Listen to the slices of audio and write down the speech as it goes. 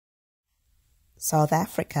South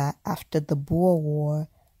Africa after the Boer War,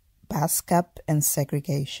 Baaskap and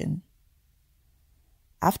segregation.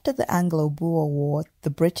 After the Anglo-Boer War, the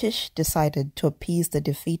British decided to appease the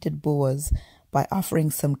defeated Boers by offering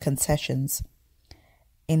some concessions.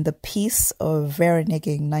 In the Peace of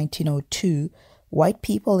Vereeniging 1902, white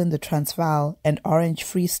people in the Transvaal and Orange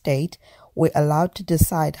Free State were allowed to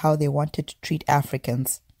decide how they wanted to treat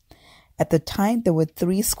Africans. At the time, there were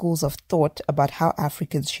three schools of thought about how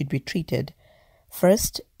Africans should be treated.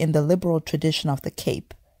 First, in the liberal tradition of the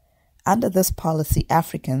Cape. Under this policy,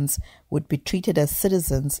 Africans would be treated as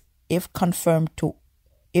citizens if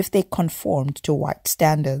they conformed to white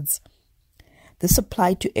standards. This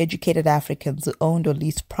applied to educated Africans who owned or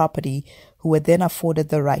leased property who were then afforded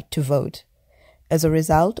the right to vote. As a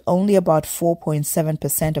result, only about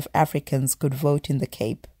 4.7% of Africans could vote in the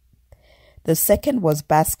Cape. The second was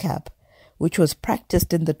Baaskap, which was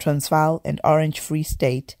practiced in the Transvaal and Orange Free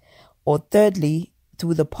State, or thirdly,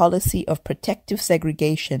 through the policy of protective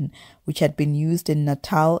segregation which had been used in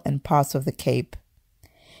Natal and parts of the Cape.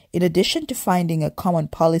 In addition to finding a common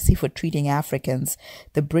policy for treating Africans,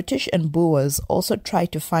 the British and Boers also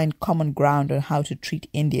tried to find common ground on how to treat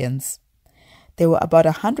Indians. There were about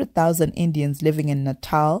 100,000 Indians living in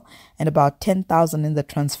Natal and about 10,000 in the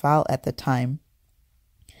Transvaal at the time.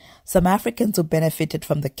 Some Africans who benefited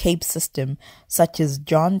from the Cape system, such as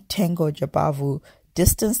John Tengo Jabavu,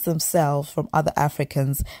 distanced themselves from other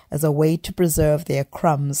Africans as a way to preserve their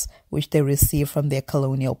crumbs which they received from their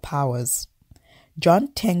colonial powers. John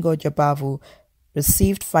Tengo Jabavu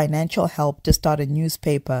received financial help to start a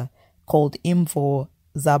newspaper called Imvo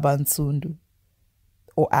Zabansundu,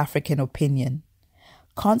 or African Opinion.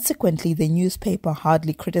 Consequently, the newspaper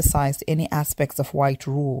hardly criticized any aspects of white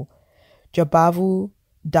rule. Jabavu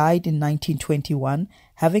died in 1921,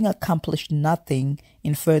 having accomplished nothing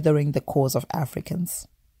in furthering the cause of Africans.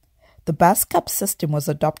 The Baaskap system was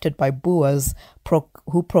adopted by Boers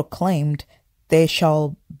who proclaimed there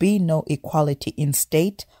shall be no equality in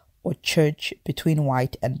state or church between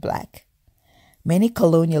white and black. Many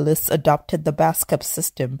colonialists adopted the Baaskap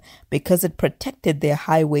system because it protected their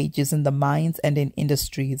high wages in the mines and in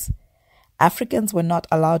industries. Africans were not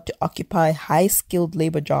allowed to occupy high-skilled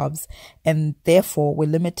labor jobs and therefore were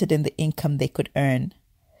limited in the income they could earn.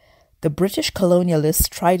 The British colonialists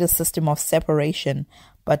tried a system of separation,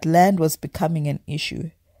 but land was becoming an issue.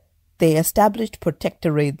 They established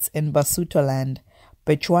protectorates in Basutoland,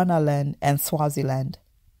 Bechuanaland, and Swaziland.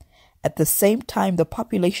 At the same time, the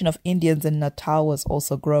population of Indians in Natal was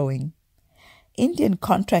also growing. Indian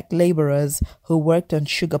contract laborers who worked on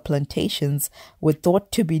sugar plantations were thought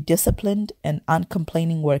to be disciplined and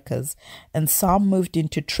uncomplaining workers, and some moved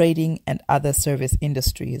into trading and other service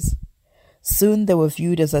industries. Soon they were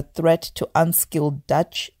viewed as a threat to unskilled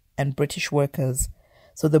Dutch and British workers,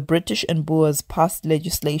 so the British and Boers passed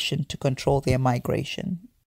legislation to control their migration.